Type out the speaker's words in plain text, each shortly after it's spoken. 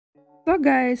So,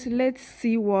 guys, let's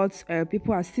see what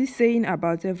people are still saying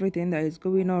about everything that is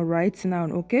going on right now.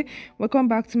 Okay, welcome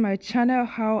back to my channel.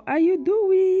 How are you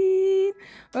doing?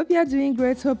 Hope you are doing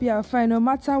great. Hope you are fine. No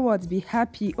matter what, be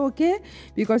happy. Okay,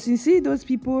 because you see those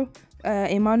people,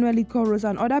 Emmanuel and Liquorose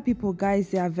and other people,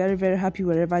 guys, they are very, very happy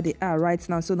wherever they are right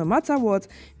now. So no matter what,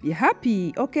 be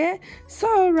happy. Okay,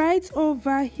 so right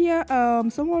over here,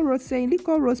 someone wrote saying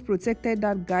Liquorose protected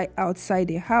that guy outside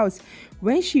the house.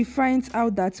 When she finds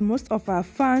out that most of her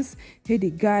fans hate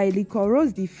the guy,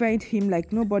 Liquorose defend him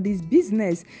like nobody's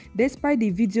business, despite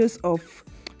the videos of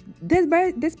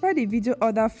despite the video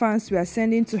other fans were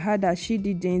sending to her that she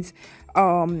didn't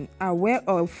aware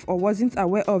of or wasn't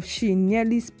aware of. She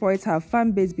nearly spoiled her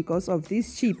fan base because of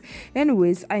this chip.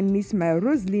 Anyways, I miss my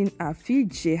Roslyn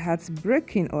Afije,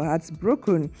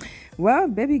 heartbroken. Well,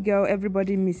 baby girl,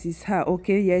 everybody misses her.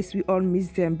 Okay, yes, we all miss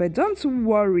them, but don't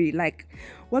worry, like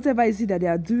whatever is it that they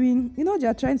are doing, you know, they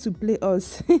are trying to play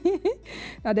us.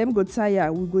 Now them go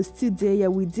tire, we go still there, yeah,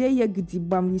 we there, yeah,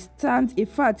 we stand, in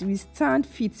fact, we stand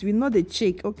fit, we know the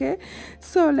check. Okay,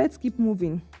 so let's keep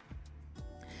moving.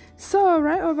 So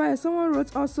right over here, someone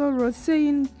also wrote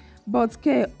saying, but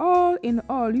K, all in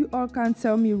all, you all can't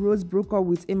tell me Rose broke up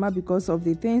with Emma because of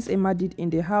the things Emma did in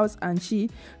the house and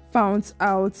she found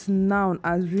out now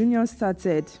as reunion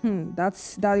started.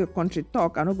 That's your country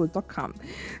talk. I'm not going to talk calm.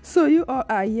 So you all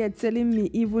are here telling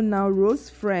me even now Rose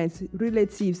friends,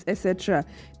 relatives, etc.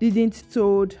 didn't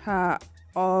told her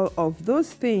all of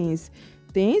those things.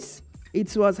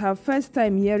 It was her first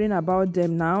time hearing about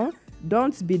them now.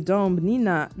 Don't be dumb,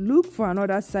 Nina. Look for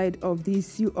another side of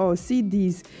this. You all see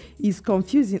this is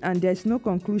confusing and there's no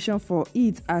conclusion for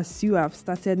it as you have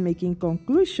started making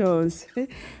conclusions.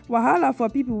 Wahala for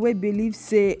people who believe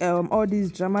say all this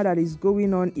drama that is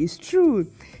going on is true.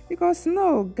 Because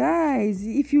no, guys,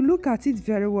 if you look at it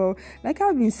very well, like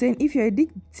I've been saying, if you're a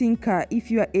deep thinker,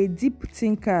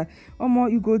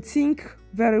 you go think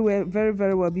very well, very,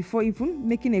 very well before even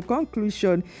making a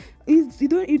conclusion. You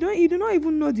do not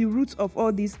even know the roots of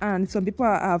all this, and some people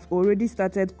have already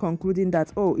started concluding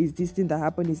that, oh, is this thing that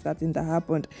happened, is that thing that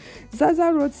happened.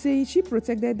 Zaza wrote saying she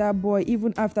protected that boy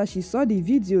even after she saw the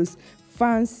videos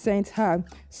fans sent her.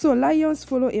 So lions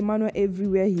follow Emmanuel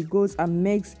everywhere he goes and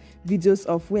makes videos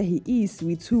of where he is,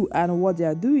 with who, and what they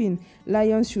are doing.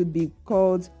 Lions should be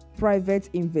called private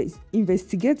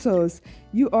investigators.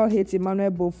 You all hate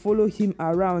Emmanuel but follow him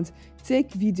around,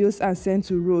 take videos and send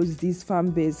to Rose this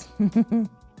fan base.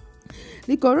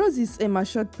 Liquorose is a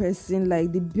matured person,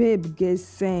 like the babe gets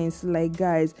sense. Like,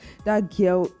 guys, that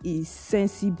girl is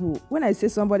sensible. When I say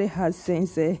somebody has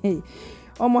sense, hey,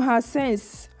 her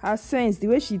sense, the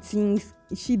way she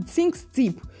thinks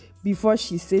deep before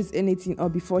she says anything or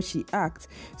before she acts.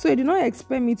 So you do not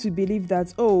expect me to believe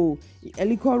that, oh,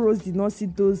 Liquorose did not see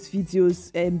those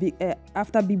videos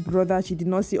after Big Brother. She did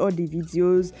not see all the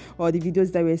videos or the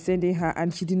videos that were sending her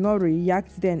and she did not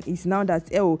react then. It's now that,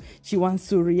 oh, she wants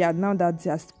to react now that they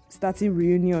are starting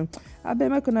reunion. I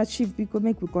bet my corner chief because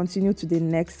make we continue to the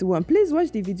next one. Please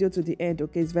watch the video to the end.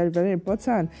 Okay, it's very, very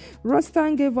important.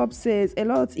 Rostan gave up says a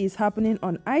lot is happening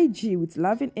on IG with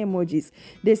laughing emojis.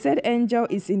 They said Angel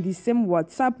is in the same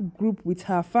WhatsApp group with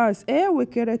her fans.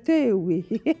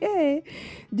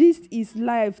 This is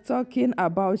live talking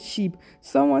about sheep.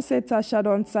 Someone said Tasha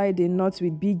don't tie the knot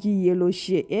with Biggie Yellow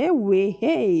Shea.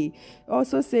 Hey.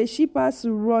 Also say sheepers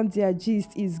who run their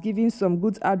gist is giving some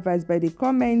good advice by the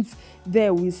comments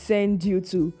there. We send you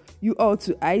all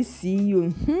to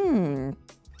ICU.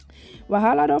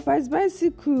 Wahala don't pass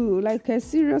bicycle. Like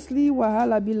seriously,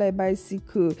 Wahala be like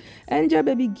bicycle. Angel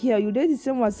baby girl, you did the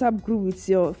same WhatsApp group with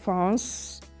your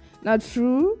fans. Not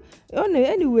true? Oh no,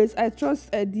 anyways, I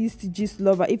trust this gist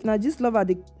lover. If not gist lover,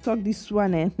 they talk this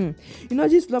one. You know,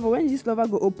 gist lover, when gist lover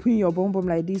go open your bum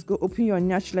like this, go open your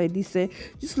nyash like this.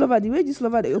 Gist lover, the way gist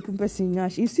lover they open person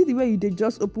nyash, you see the way you they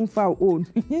just open for own.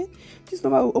 Gist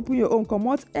lover will open your own, come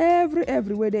out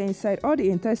everywhere they inside, all the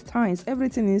intestines,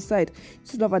 everything inside.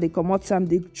 Gist lover they come out some,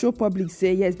 they show public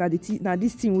say yes, now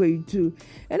this thing where you do.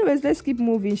 Anyways, let's keep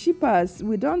moving. Shippers,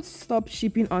 we don't stop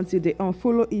shipping until they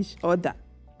unfollow each other.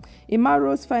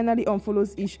 Emmarose finally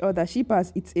unfollows each other.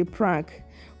 Shippers, it's a prank.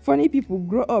 Funny people,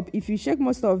 grow up. If you check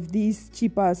most of these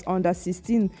shippers under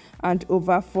 16 and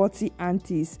over 40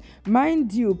 aunties.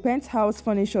 Mind you, penthouse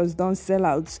furnitures don't sell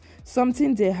out.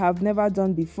 Something they have never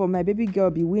done before. My baby girl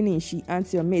be winning, she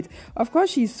auntie your mate. Of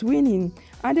course she's winning.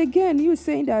 And again, you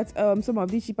saying that some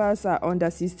of these shippers are under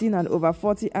 16 and over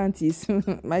 40 aunties.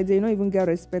 They don't even get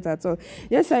respect at all.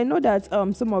 Yes, I know that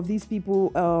some of these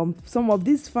people, some of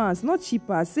these fans, not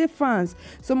shippers, say fans,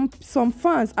 some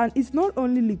fans, and it's not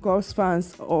only Liquorose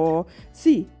fans or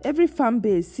see every fan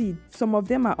base. See, some of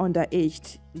them are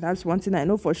underaged. That's one thing I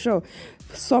know for sure.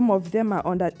 Some of them are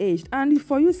underaged. And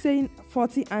for you saying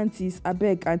 40 aunties, I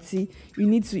beg auntie, you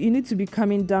need to be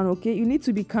coming down, okay? You need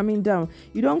to be coming down.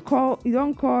 You don't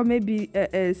call maybe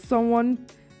someone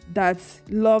that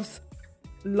loves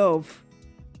love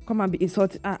come and be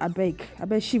insulted. I beg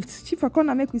shift. I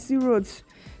can't make we see roads.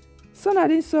 So I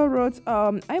didn't saw roads.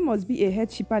 I must be a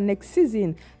head shipper next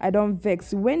season. I don't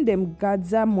vex when them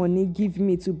gather money give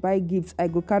me to buy gifts. I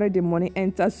go carry the money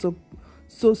enter so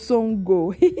song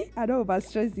go. I don't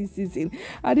overstress this season.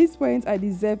 At this point, I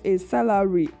deserve a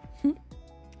salary.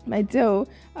 My dear,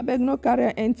 I beg no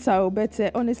career enter,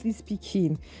 better honestly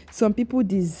speaking. Some people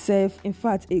deserve, in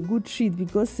fact, a good treat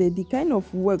because the kind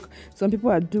of work some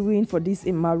people are doing for this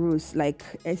Emmarose, like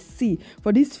see,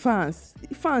 for these fans,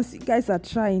 you guys are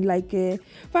trying, like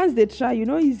fans they try,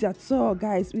 easy at all,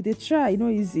 guys. They try,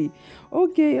 easy.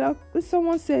 Okay,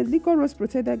 someone said Liquorose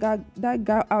protected that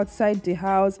guy outside the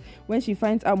house when she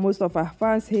finds out most of her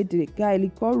fans hate the guy.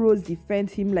 Liquorose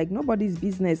defend him like nobody's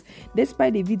business,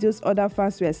 despite the videos other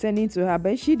fans were sending to her,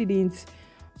 but she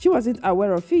wasn't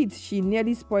aware of it. She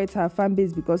nearly spoiled her fan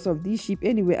base because of this ship.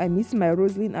 Anyway, I miss my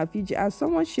Rosalind and Fiji. As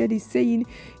someone shared it saying,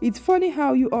 it's funny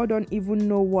how you all don't even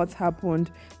know what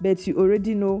happened, but you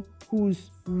already know who's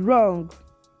wrong.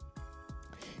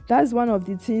 That's one of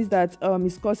the things that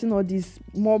is causing all these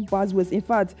more buzzwords. In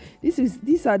fact,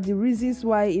 these are the reasons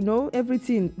why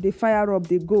everything they fire up,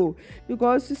 they go,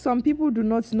 because some people do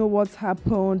not know what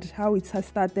happened, how it has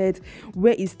started,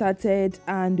 where it started,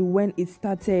 and when it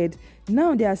started.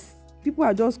 Now people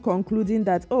are just concluding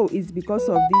that it's because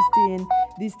of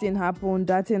this thing happened,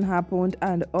 that thing happened,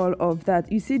 and all of that.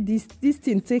 You see, this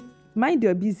thing mind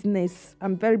your business.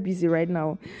 I'm very busy right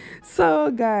now. So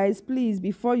guys, please,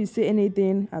 before you say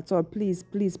anything at all, please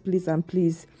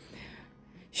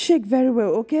shake very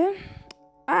well, okay?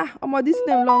 This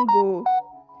name long go.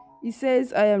 He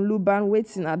says, I am Luban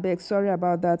waiting. I beg, sorry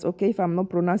about that, okay, if I'm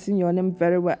not pronouncing your name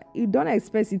very well. You don't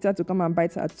expect Sita to come and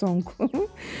bite her tongue.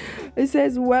 It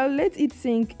says, well, let it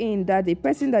sink in that the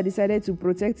person that decided to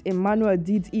protect Emmanuel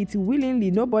did it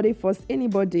willingly. Nobody forced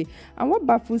anybody. And what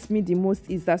baffles me the most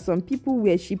is that some people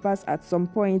were shippers at some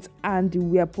point and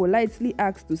were politely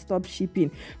asked to stop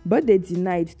shipping, but they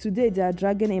denied. Today they are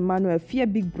dragging Emmanuel. Fear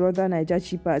Big Brother Niger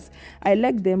shippers. I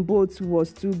like them both,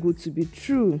 was too good to be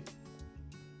true.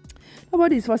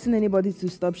 Nobody is forcing anybody to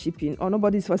stop shipping, or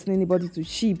nobody is forcing anybody to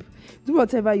ship. Do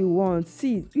whatever you want.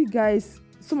 See, you guys,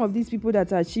 some of these people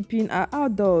that are shipping are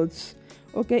adults.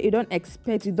 Okay, you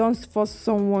don't force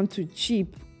someone to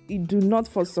ship. You do not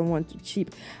force someone to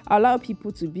ship. Allow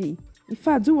people to be. In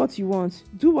fact, do what you want.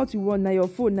 Do what you want. Now your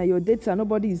phone, now your data.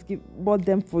 Nobody is bought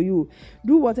them for you.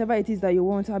 Do whatever it is that you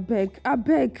want. I beg.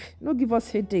 No give us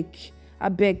headache. I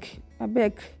beg.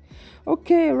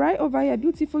 Okay, right over here,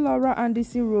 beautiful Laura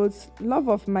Anderson wrote, love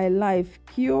of my life,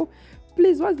 Q.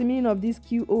 Please, what's the meaning of this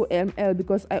QOML?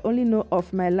 Because I only know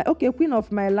of my life. Okay, queen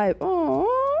of my life. Oh.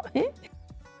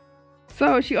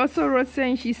 So she also wrote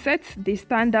saying she sets the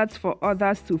standards for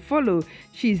others to follow.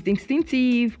 She's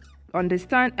distinctive,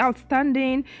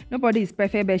 outstanding. Nobody is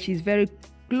perfect, but she's very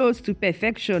close to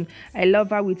perfection. I love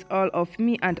her with all of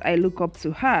me and I look up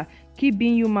to her. Keep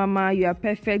being you, mama. You are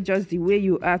perfect just the way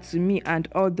you are to me and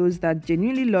all those that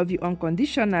genuinely love you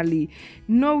unconditionally.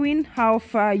 Knowing how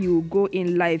far you go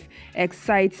in life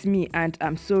excites me and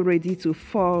I'm so ready to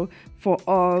fall for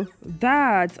all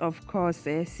that. Of course,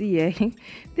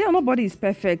 nobody is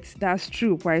perfect. That's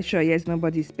true, quite sure. Yes,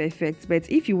 nobody is perfect. But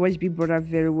if you watch Big Brother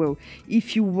very well,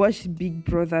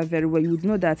 you would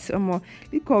know that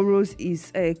Liquorose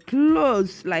is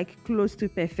close to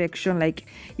perfection. Like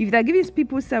if they're giving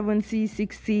people 70,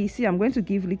 60, see, I'm going to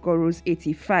give Liquorose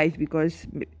 85 because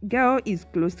girl is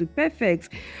close to perfect.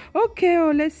 Okay,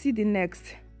 let's see the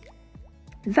next.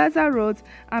 Zaza wrote,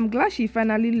 I'm glad she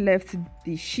finally left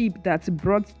the ship that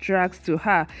brought drugs to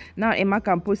her. Now Emma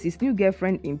can post his new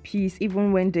girlfriend in peace.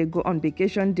 Even when they go on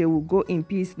vacation, they will go in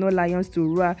peace. No lions to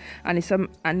roar. And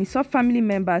his family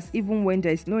members, even when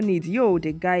there is no need.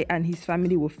 The guy and his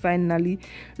family will finally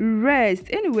rest.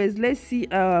 Anyways, let's see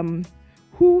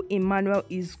who Emmanuel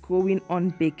is going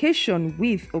on vacation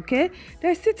with. Okay,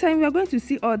 there's still time. We are going to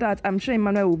see all that. I'm sure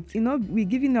Emmanuel will, we're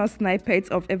giving us snippets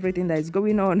of everything that is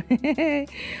going on.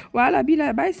 While I be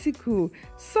like bicycle.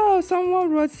 So someone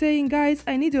wrote saying, guys,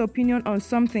 I need your opinion on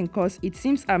something because it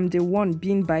seems I'm the one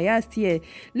being biased here.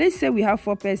 Let's say we have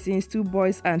 4 persons, 2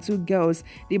 boys and 2 girls.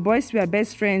 The boys were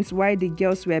best friends while the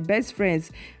girls were best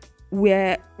friends.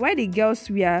 While the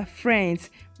girls were friends,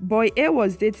 boy A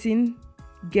was dating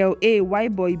girl A, while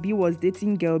boy B was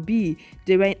dating girl B.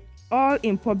 They were all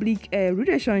in public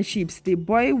relationships. The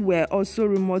boy were also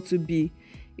rumored to be,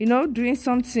 doing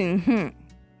something.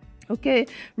 Okay,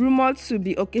 rumored to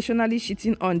be occasionally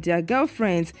cheating on their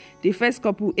girlfriends. The first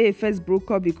couple A first broke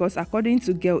up because, according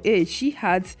to girl A, she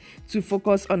had to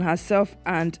focus on herself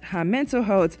and her mental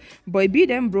health. Boy B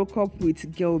then broke up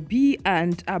with girl B,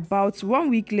 and about 1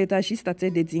 week later, she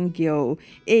started dating girl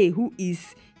A, who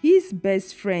is his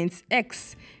best friend's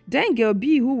ex. Then girl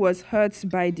B, who was hurt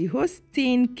by the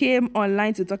hosting, came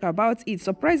online to talk about it.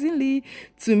 Surprisingly,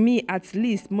 to me at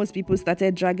least, most people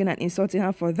started dragging and insulting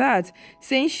her for that,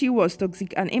 saying she was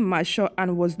toxic and immature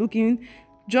and was looking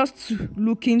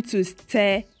to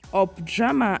stir up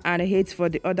drama and hate for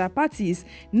the other parties.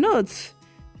 Note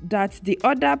that the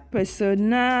other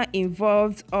persona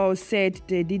involved all said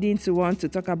they didn't want to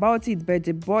talk about it, but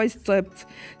the boys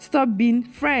stopped being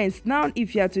friends. Now,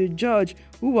 if you are to judge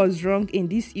who was wrong in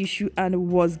this issue, and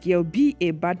was girl B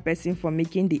a bad person for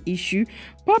making the issue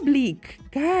public?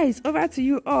 Guys, over to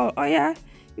you all. Oh yeah,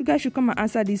 you guys should come and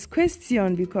answer this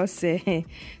question, because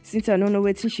since I don't know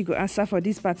what she go answer for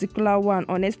this particular one,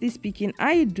 honestly speaking,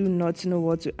 I do not know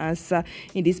what to answer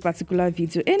in this particular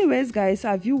video. Anyways, guys,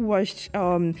 have you watched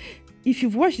if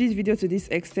you've watched this video to this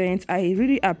extent, I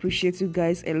really appreciate you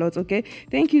guys a lot. Okay,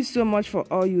 thank you so much for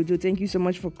all you do. Thank you so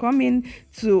much for coming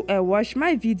to watch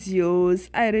my videos.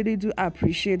 I really do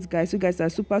appreciate, guys. You guys are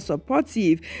super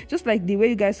supportive, just like the way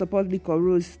you guys support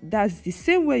Liquorose. That's the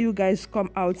same way you guys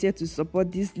come out here to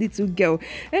support this little girl.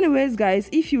 Anyways, guys,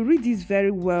 if you read this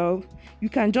very well, you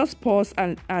can just pause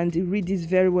and read this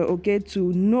very well, okay,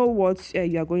 to know what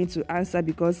you are going to answer,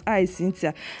 because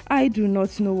Cynthia, I do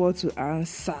not know what to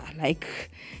answer.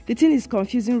 Like, the thing is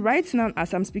confusing right now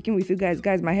as I'm speaking with you guys.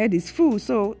 My head is full,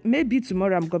 so maybe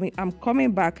tomorrow I'm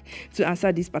coming back to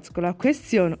answer this particular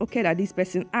question, okay, that this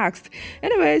person asked.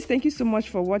 Anyways, thank you so much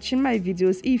for watching my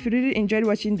videos. If you really enjoyed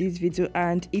watching this video,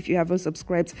 and if you haven't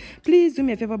subscribed, please do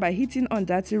me a favor by hitting on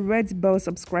that red bell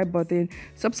subscribe button.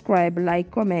 Subscribe,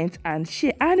 like, comment, and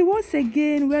share. And once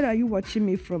again, where are you watching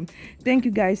me from? Thank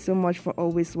you guys so much for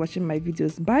always watching my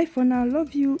videos. Bye for now.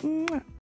 Love you. Mwah.